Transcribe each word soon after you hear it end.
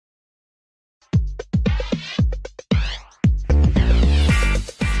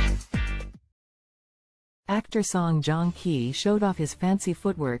Actor song Joong Ki showed off his fancy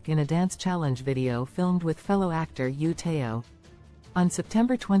footwork in a dance challenge video filmed with fellow actor Yoo Teo. On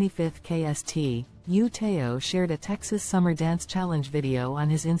September 25 KST, Yoo Teo shared a Texas summer dance challenge video on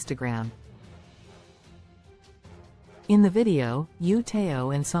his Instagram. In the video, Yoo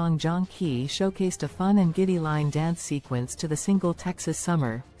Teo and song Joong Ki showcased a fun and giddy line dance sequence to the single Texas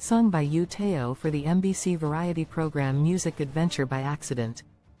Summer, sung by Yoo Teo for the NBC variety program Music Adventure by Accident.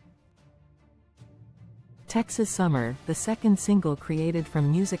 Texas Summer, the second single created from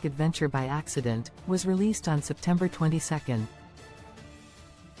Music Adventure by Accident, was released on September 22.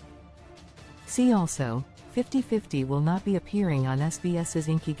 See also, 50/50 will not be appearing on SBS's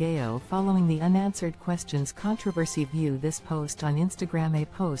Inkigayo following the unanswered questions controversy. View this post on Instagram. A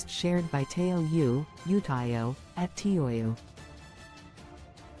post shared by Yoo Teo, @Teoyu.